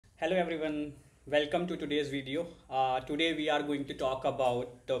Hello everyone, welcome to today's video. Today we are going to talk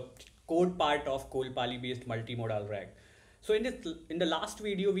about the code part of Colpali based multimodal RAG. So in the last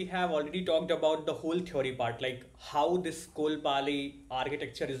video we have already talked about the whole theory part, like how this Colpali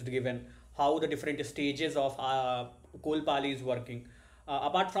architecture is given, how the different stages of Colpali is working.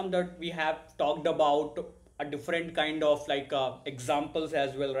 Apart from that, we have talked about a different kind of examples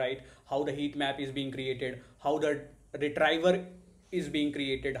as well, right? How the heat map is being created, how the retriever is being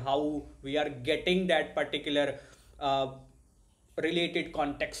created, how we are getting that particular uh, related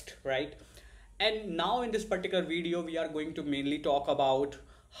context, right? And now in this particular video we are going to mainly talk about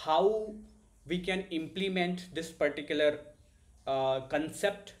how we can implement this particular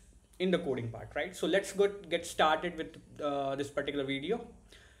concept in the coding part, right? So let's get started with this particular video.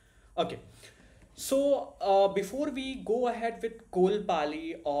 Okay, so before we go ahead with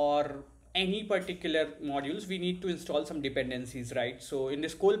Colpali or any particular modules, we need to install some dependencies, right? So in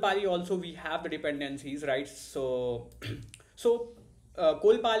this Colpali also we have the dependencies, right? So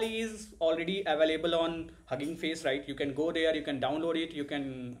Colpali is already available on Hugging Face, right? You can go there, you can download it, you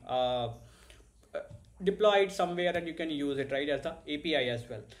can deploy it somewhere, and you can use it, right, as the API as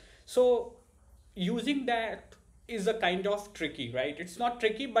well. So using that is a kind of tricky, right? It's not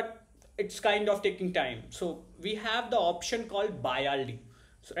tricky, but it's kind of taking time. So we have the option called ByLD.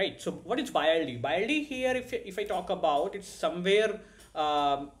 So, right. So what is ByLD? ByLD here, if I talk about, it's somewhere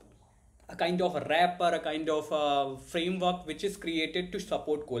a kind of a wrapper, a kind of a framework which is created to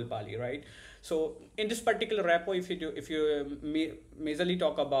support Colpali, right? So in this particular wrapper, if you majorly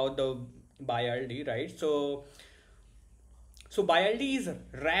talk about the ByLD, right? So ByLD is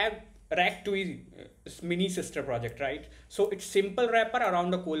RAG2E mini sister project, right? So it's simple wrapper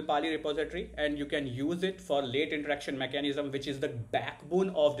around the Colpali repository, and you can use it for late interaction mechanism, which is the backbone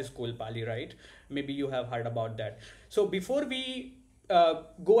of this Colpali, right? Maybe you have heard about that. So before we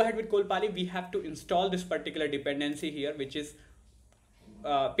go ahead with Colpali, we have to install this particular dependency here, which is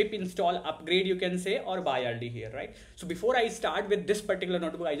pip install upgrade, you can say, or ByLD here, right? So before I start with this particular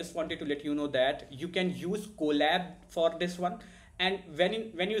notebook, I just wanted to let you know that you can use Colab for this one. And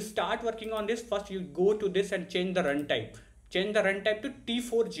when you start working on this, first you go to this and change the runtime. Change the runtime to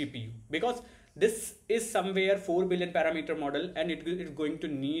T4 GPU, because this is somewhere 4 billion parameter model, and it is going to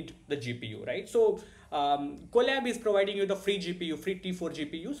need the GPU, right? So Colab is providing you the free GPU, free T4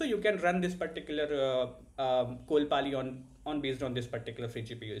 GPU, so you can run this particular Colpali on based on this particular free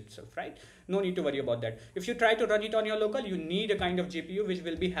GPU itself, right? No need to worry about that. If you try to run it on your local, you need a kind of GPU which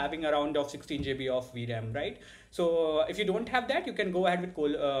will be having around of 16 GB of VRAM, right? So if you don't have that, you can go ahead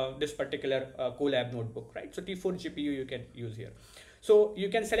with this particular Colab notebook, right? So T4 GPU you can use here. So you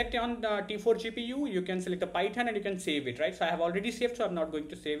can select on the T4 GPU, you can select the Python, and you can save it, right? So I have already saved, so I'm not going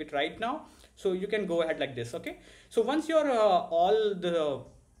to save it right now. So you can go ahead like this, okay? So once your all the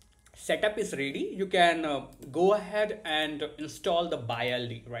setup is ready, you can go ahead and install the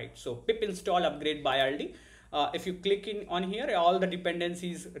ByLD, right? So pip install upgrade ByLD. If you click in on here, all the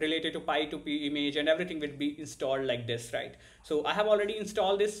dependencies related to Py2P image and everything will be installed like this, right? So I have already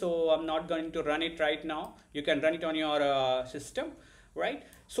installed this, so I'm not going to run it right now. You can run it on your system, right?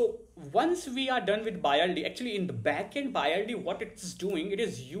 So once we are done with ByLD, actually in the backend ByLD, what it's doing, it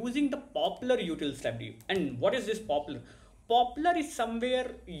is using the Poplar utils library. And what is this Poplar? Poplar is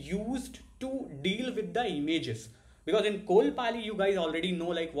somewhere used to deal with the images, because in Colpali you guys already know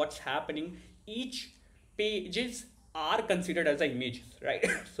like what's happening. Each pages are considered as the images, right?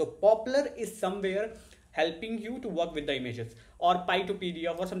 So Poplar is somewhere helping you to work with the images, or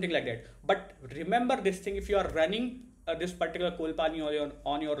Py2PDF or something like that. But remember this thing, if you are running this particular Colpali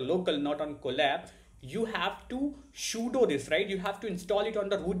on your local, not on Colab, you have to sudo this, right? You have to install it on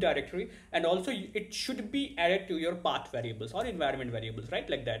the root directory, and also it should be added to your path variables or environment variables, right?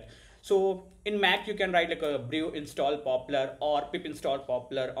 Like that. So in Mac you can write like a brew install Poplar or pip install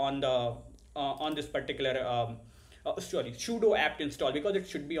Poplar on the on this particular sudo apt install, because it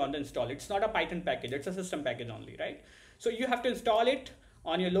should be on the install. It's not a Python package, it's a system package only, right? So you have to install it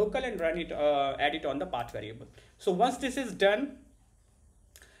on your local and run it, add it on the path variable. So once this is done,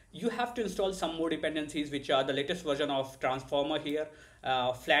 you have to install some more dependencies, which are the latest version of transformer here,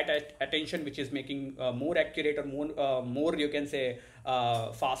 flat attention, which is making more accurate or more you can say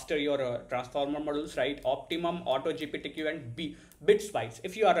faster your transformer models, right? Optimum, auto GPTQ, and bit spikes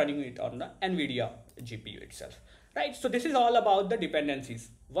if you are running it on the NVIDIA GPU itself, right? So this is all about the dependencies.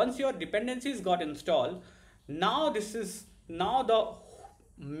 Once your dependencies got installed, now the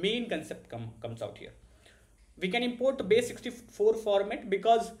main concept comes out here. We can import the base64 format,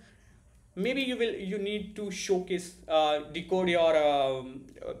 because maybe you need to showcase decode your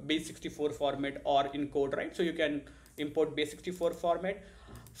base64 format or encode, right? So you can import base64 format.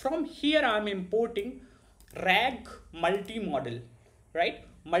 From here I'm importing RAG multi-modal, right?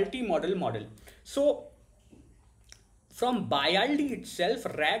 Multi-modal model. So from BILD itself,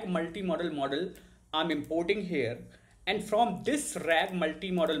 RAG multi-modal model I'm importing here. And from this RAG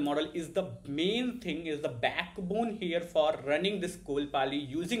multi-modal model is the main thing, is the backbone here for running this Colpali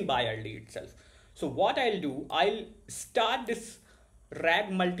using BILD itself. So what I'll do, I'll start this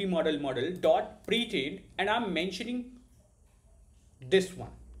RAG multi-modal model dot pre-trained, and I'm mentioning this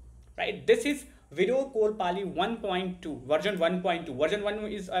one, right? This is video Colpali 1.2, version 1.2. Version 1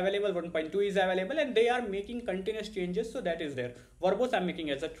 is available, 1.2 is available, and they are making continuous changes, so that is there. Verbose I'm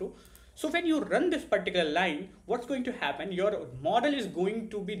making as a true. So when you run this particular line, what's going to happen? Your model is going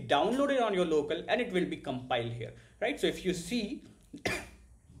to be downloaded on your local and it will be compiled here, right? So if you see,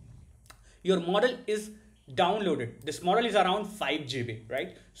 your model is downloaded. This model is around 5 GB,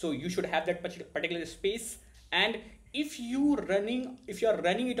 right? So you should have that particular space. And if you are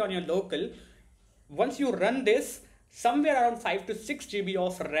running it on your local, once you run this, somewhere around 5 to 6 GB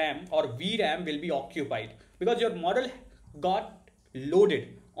of RAM or VRAM will be occupied because your model got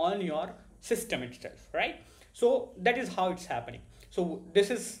loaded on your system itself, right? So that is how it's happening. So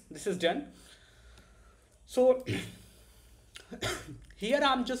this is done. So here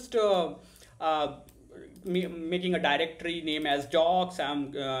I'm just making a directory name as docs.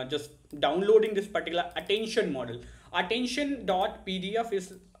 I'm just downloading this particular attention model. Attention.pdf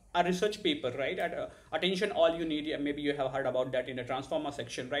is a research paper, right? Attention all you need, maybe you have heard about that in the transformer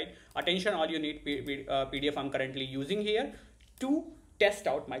section, right? Attention all you need PDF I'm currently using here to test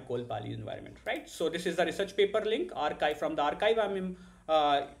out my Colpali environment, right? So this is the research paper link, archive. From the archive I'm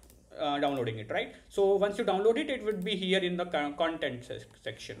downloading it, right? So once you download it, it would be here in the content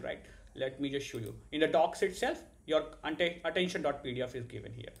section, right? Let me just show you. In the docs itself, your attention.pdf is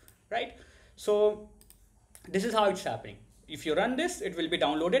given here, right? So this is how it's happening. If you run this, it will be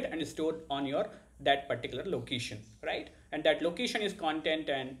downloaded and stored on your that particular location, right? And that location is content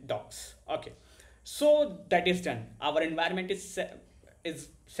and docs. Okay, so that is done. Our environment is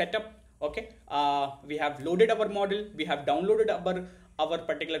set up. Okay, we have loaded our model, we have downloaded our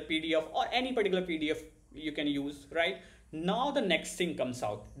particular PDF or any particular PDF you can use, right? Now the next thing comes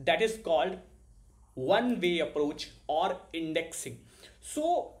out, that is called one-way approach or indexing.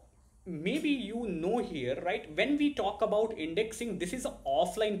 So maybe you know here, right? When we talk about indexing, this is an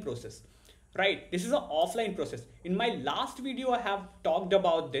offline process, right? This is an offline process. In my last video, I have talked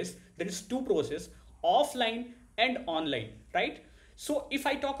about this. There is two processes, offline and online, right? So if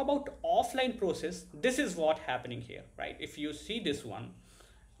I talk about offline process, this is what happening here, right? If you see this one,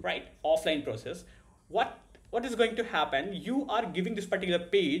 right? Offline process, what is going to happen? You are giving this particular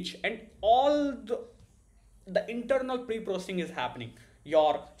page and all the internal pre-processing is happening.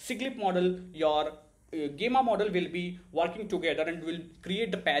 Your Siglip model, your Gamma model will be working together and will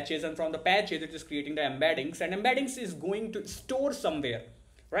create the patches, and from the patches it is creating the embeddings, and embeddings is going to store somewhere,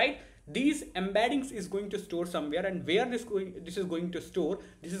 right? These embeddings is going to store somewhere, and where this is going to store?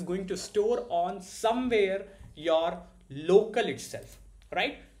 This is going to store on somewhere your local itself,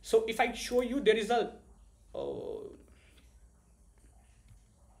 right? So if I show you, there is a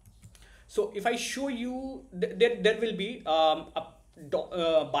so if I show you, there will be a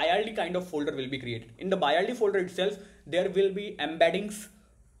BILD kind of folder will be created. In the BILD folder itself, there will be embeddings,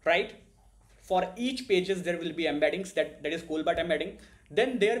 right? For each pages, there will be embeddings, that is Colbert embedding.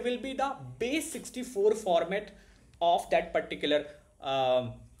 Then there will be the base 64 format of that particular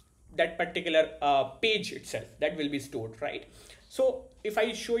page itself that will be stored, right? So if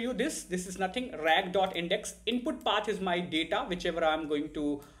I show you this is nothing, rag.index. Input path is my data, whichever I'm going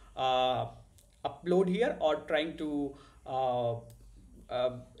to upload here or trying to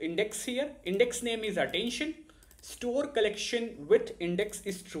index here. Index name is attention. Store collection with index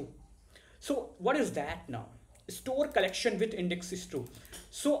is true. So what is that now? Store collection with index is true.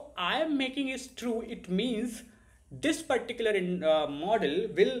 So I am making it true. It means this particular model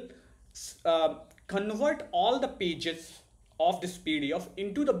will convert all the pages of this PDF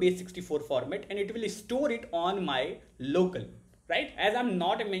into the base 64 format, and it will store it on my local, right? As I'm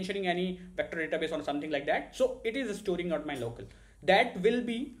not mentioning any vector database or something like that, so it is storing on my local. That will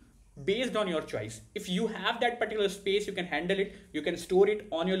be based on your choice. If you have that particular space, you can handle it, you can store it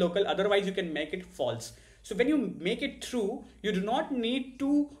on your local, otherwise you can make it false. So when you make it true, you do not need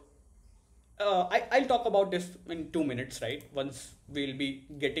to I'll talk about this in 2 minutes, right? Once we'll be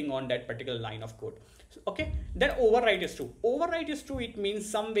getting on that particular line of code. So, okay, then overwrite is true. Overwrite is true. It means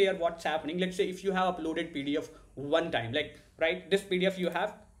somewhere what's happening. Let's say if you have uploaded PDF one time, like, right, this PDF you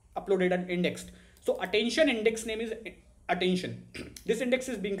have uploaded and indexed. So attention index name is attention. This index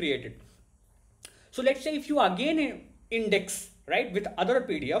is being created. So let's say if you again index, right, with other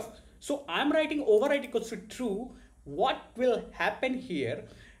PDF. So I'm writing overwrite equals to true. What will happen here?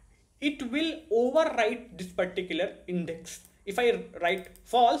 It will overwrite this particular index. If I write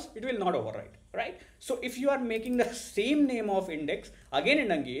false, it will not overwrite, right? So if you are making the same name of index again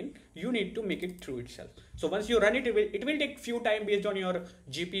and again, you need to make it true itself. So once you run it, it will take few time based on your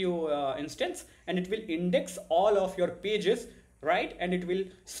GPU instance, and it will index all of your pages, right? And it will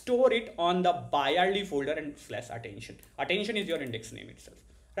store it on the byrdly folder and slash attention. Attention is your index name itself,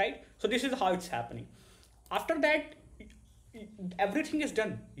 right? So this is how it's happening. After that, everything is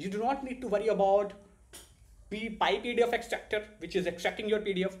done. You do not need to worry about PyPDF extractor, which is extracting your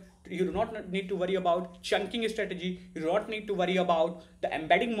PDF. You do not need to worry about chunking strategy. You do not need to worry about the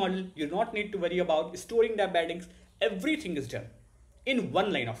embedding model. You do not need to worry about storing the embeddings. Everything is done in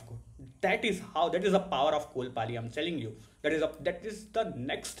one line of code. That is the power of Colpali. I'm telling you, that is the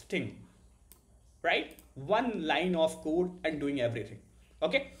next thing, right? One line of code and doing everything.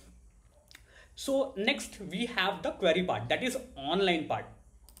 Okay. So next we have the query part, that is online part.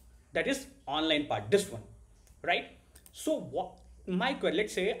 This one, right? So what my query,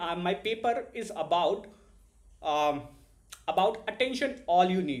 let's say my paper is about attention, all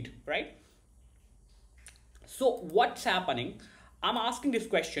you need, right? So what's happening? I'm asking this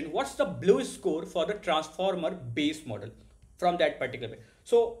question: what's the blue score for the transformer base model from that particular way?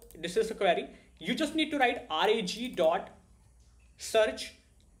 So this is a query. You just need to write rag dot search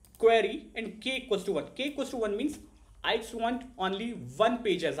query and k equals to 1. K equals to 1 means I just want only one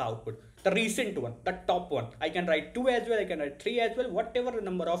page as output, the recent one, the top one. I can write 2 as well, I can write 3 as well, whatever the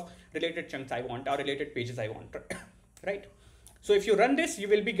number of related chunks I want or related pages I want, right? So if you run this, you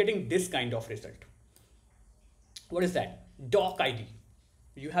will be getting this kind of result. What is that? Doc ID.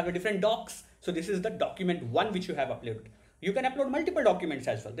 You have a different docs. So this is the document 1 which you have uploaded. You can upload multiple documents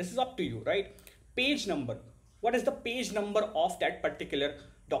as well. This is up to you, right? Page number. What is the page number of that particular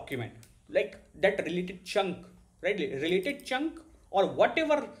document? Like that related chunk, right? Related chunk or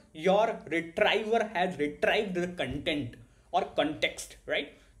whatever your retriever has retrieved the content or context,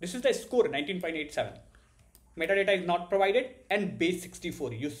 right? This is the score 19.87. Metadata is not provided and base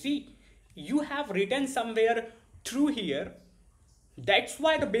 64. You see, you have written somewhere through here. That's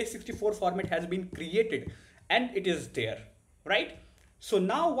why the base 64 format has been created and it is there, right? So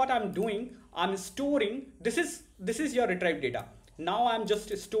now what I'm doing, I'm storing, this is your retrieved data. Now I'm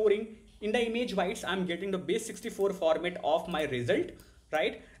just storing in the image bytes. I'm getting the base 64 format of my result,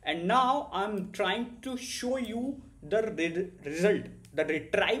 right? And now I'm trying to show you the result, the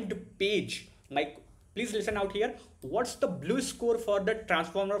retrieved page. Like, please listen out here. What's the blue score for the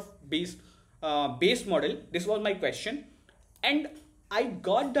transformer base model? This was my question. And I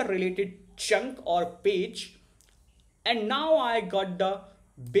got the related chunk or page. And now I got the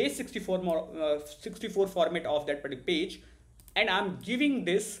base 64 format of that particular page. And I'm giving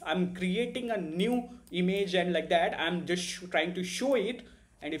this, I'm creating a new image and like that. I'm just trying to show it.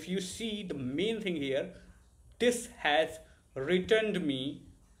 And if you see the main thing here, this has returned me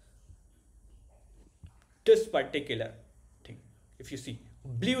this particular thing. If you see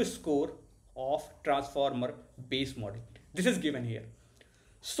blue score of transformer base model, this is given here.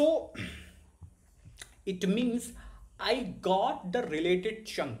 So it means I got the related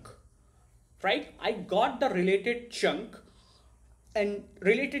chunk, right? I got the related chunk, and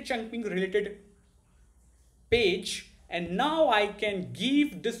related chunk being related page. And now I can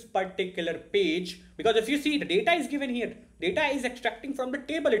give this particular page, because if you see the data is given here, data is extracting from the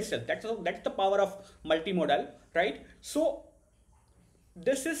table itself. That's the power of multimodal, right? So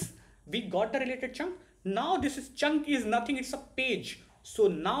this is, we got the related chunk. Now this is chunk is nothing, it's a page. So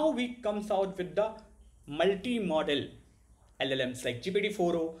now we comes out with the multi-modal LLMs like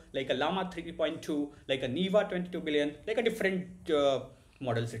GPT-4o, like a Llama 3.2, like a Neva 22 billion, like a different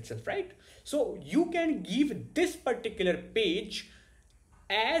models itself, right? So you can give this particular page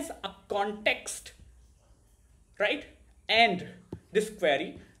as a context, right? And this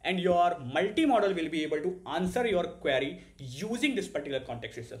query, and your multi-modal will be able to answer your query using this particular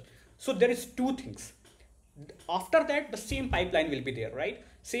context itself. So there is two things. After that, the same pipeline will be there, right?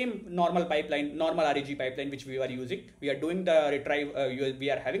 Same normal pipeline, normal RAG pipeline which we are using. We are doing the retrieve, we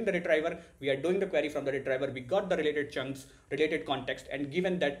are having the retriever, we are doing the query from the retriever, we got the related chunks, related context, and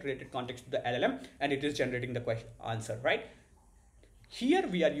given that related context to the LLM, and it is generating the question answer, right? Here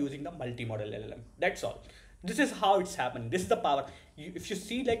we are using the multi-modal LLM. That's all. This is how it's happening. This is the power. If you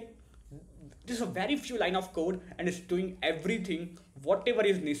see, like, this is a very few line of code and it's doing everything, whatever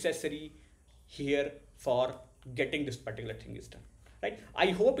is necessary here for getting this particular thing is done, right? I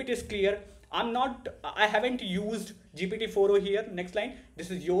hope it is clear. I haven't used GPT-4o here. Next line,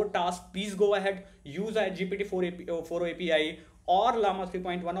 this is your task. Please go ahead, use a GPT-4o API or Llama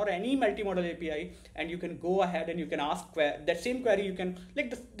 3.1 or any multimodal API, and you can go ahead and you can ask that same query. You can,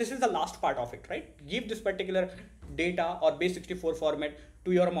 like, this is the last part of it, right? Give this particular data or base64 format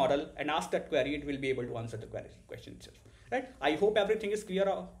to your model and ask that query. It will be able to answer the question itself, right? I hope everything is clear.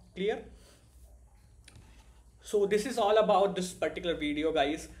 So this is all about this particular video,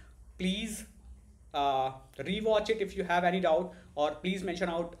 guys. Please rewatch it if you have any doubt, or please mention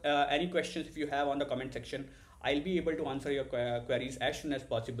out any questions if you have on the comment section. I'll be able to answer your queries as soon as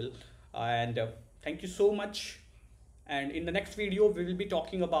possible. And thank you so much. And in the next video, we will be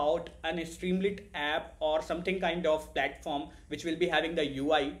talking about an Streamlit app or something kind of platform which will be having the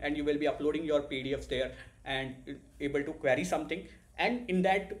UI, and you will be uploading your PDFs there and able to query something. And in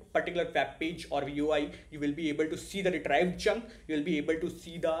that particular web page or UI, you will be able to see the retrieved chunk. You will be able to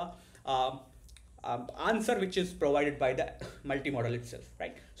see the answer which is provided by the multimodal itself,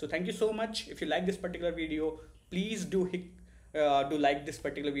 right? So thank you so much. If you like this particular video, please do like this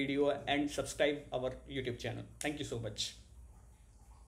particular video and subscribe our YouTube channel. Thank you so much.